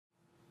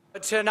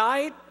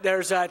Tonight,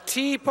 there's a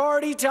Tea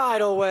Party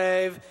tidal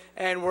wave,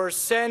 and we're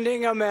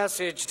sending a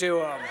message to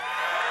them.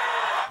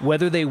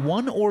 Whether they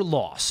won or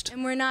lost,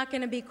 and we're not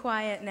going to be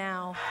quiet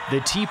now. The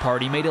Tea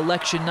Party made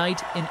election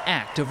night an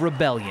act of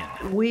rebellion.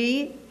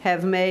 We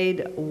have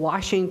made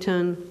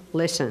Washington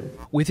listen.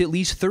 With at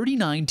least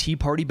 39 Tea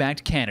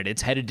Party-backed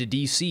candidates headed to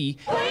D.C.,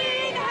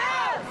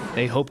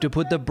 they hope to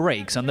put the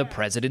brakes on the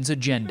president's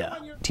agenda.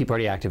 Tea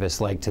Party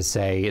activists like to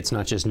say it's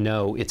not just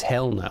no, it's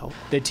hell no.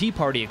 The Tea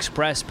Party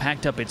Express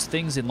packed up its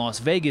things in Las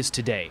Vegas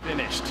today.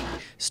 Finished.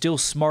 Still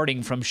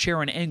smarting from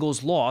Sharon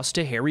Engel's loss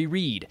to Harry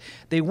Reid.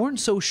 They weren't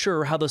so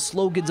sure how the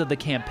slogans of the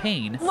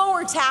campaign,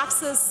 lower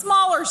taxes,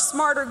 smaller,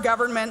 smarter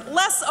government,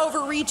 less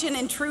overreach and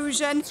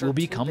intrusion, will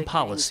become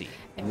policy.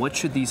 What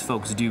should these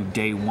folks do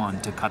day one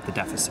to cut the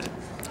deficit?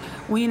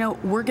 Well, you know,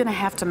 we're going to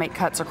have to make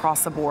cuts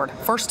across the board.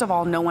 First of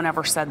all, no one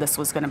ever said this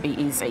was going to be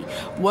easy.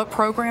 What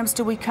programs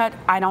do we cut?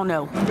 I don't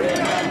know.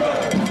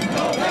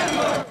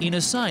 In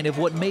a sign of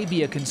what may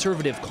be a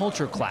conservative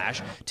culture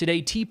clash,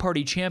 today Tea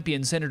Party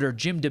champion Senator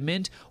Jim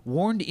DeMint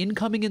warned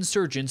incoming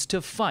insurgents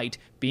to fight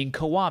being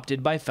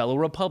co-opted by fellow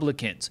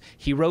Republicans.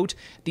 He wrote,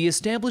 "The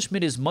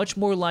establishment is much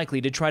more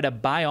likely to try to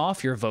buy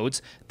off your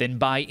votes than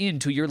buy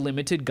into your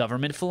limited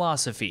government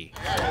philosophy."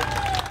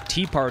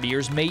 Tea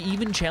Partiers may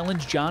even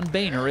challenge John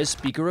Boehner as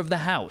Speaker of the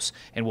House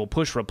and will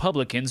push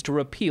Republicans to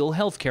repeal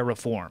health care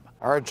reform.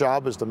 Our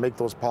job is to make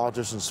those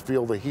politicians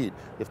feel the heat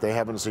if they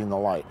haven't seen the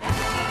light.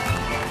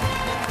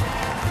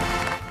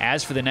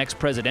 As for the next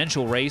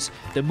presidential race,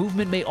 the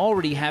movement may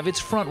already have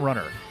its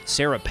frontrunner.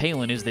 Sarah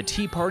Palin is the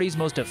Tea Party's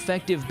most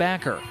effective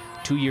backer.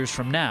 2 years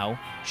from now,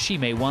 she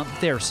may want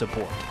their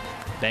support.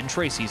 Ben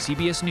Tracy,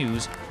 CBS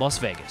News, Las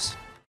Vegas.